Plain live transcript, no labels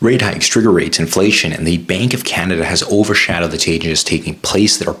Rate hikes, trigger rates, inflation, and the Bank of Canada has overshadowed the changes taking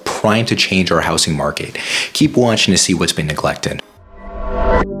place that are primed to change our housing market. Keep watching to see what's been neglected.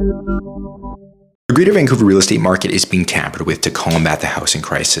 The Greater Vancouver real estate market is being tampered with to combat the housing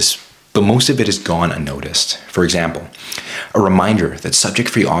crisis, but most of it has gone unnoticed. For example, a reminder that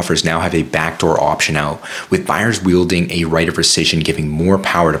subject-free offers now have a backdoor option out, with buyers wielding a right of rescission, giving more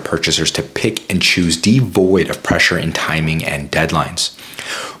power to purchasers to pick and choose, devoid of pressure in timing and deadlines.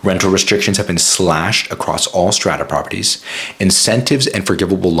 Rental restrictions have been slashed across all strata properties. Incentives and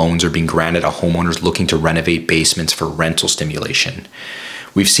forgivable loans are being granted to homeowners looking to renovate basements for rental stimulation.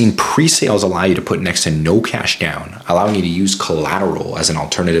 We've seen pre-sales allow you to put next to no cash down, allowing you to use collateral as an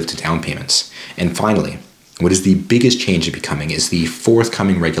alternative to down payments. And finally, what is the biggest change becoming is the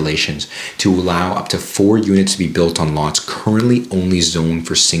forthcoming regulations to allow up to 4 units to be built on lots currently only zoned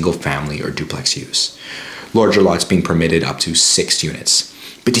for single family or duplex use. Larger lots being permitted up to 6 units.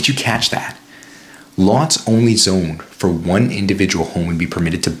 But did you catch that? Lots only zoned for one individual home would be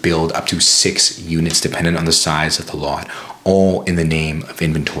permitted to build up to 6 units dependent on the size of the lot, all in the name of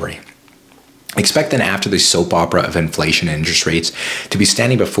inventory. Expect then, after the soap opera of inflation and interest rates, to be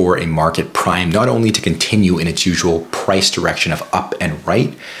standing before a market primed not only to continue in its usual price direction of up and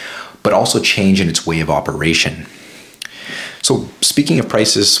right, but also change in its way of operation. So speaking of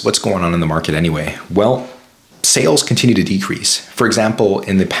prices, what's going on in the market anyway? Well, sales continue to decrease. For example,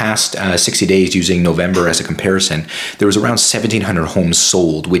 in the past 60 days, using November as a comparison, there was around 1,700 homes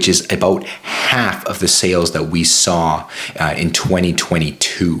sold, which is about half of the sales that we saw in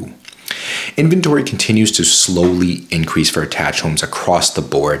 2022. Inventory continues to slowly increase for attached homes across the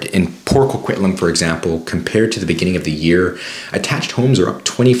board. In Port Coquitlam, for example, compared to the beginning of the year, attached homes are up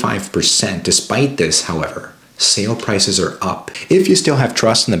 25%. Despite this, however, sale prices are up. If you still have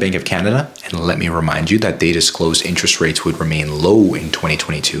trust in the Bank of Canada, and let me remind you that they disclosed interest rates would remain low in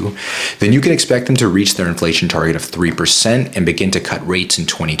 2022, then you can expect them to reach their inflation target of 3% and begin to cut rates in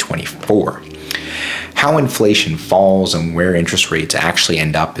 2024. How inflation falls and where interest rates actually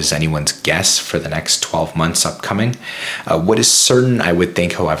end up is anyone's guess for the next 12 months upcoming. What is certain, I would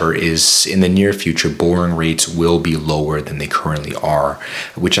think, however, is in the near future, borrowing rates will be lower than they currently are,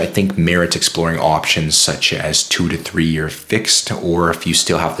 which I think merits exploring options such as 2 to 3 year fixed, or if you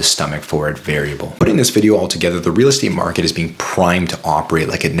still have the stomach for it, variable. Putting this video all together, the real estate market is being primed to operate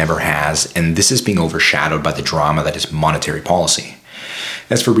like it never has, and this is being overshadowed by the drama that is monetary policy.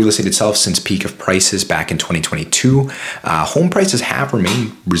 As for real estate itself, since peak of prices back in 2022, home prices have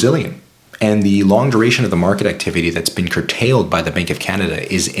remained resilient. And the long duration of the market activity that's been curtailed by the Bank of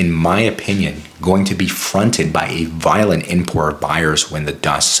Canada is, in my opinion, going to be fronted by a violent import of buyers when the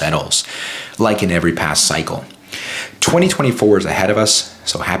dust settles, like in every past cycle. 2024 is ahead of us,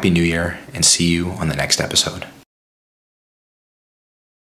 so Happy New Year, and see you on the next episode.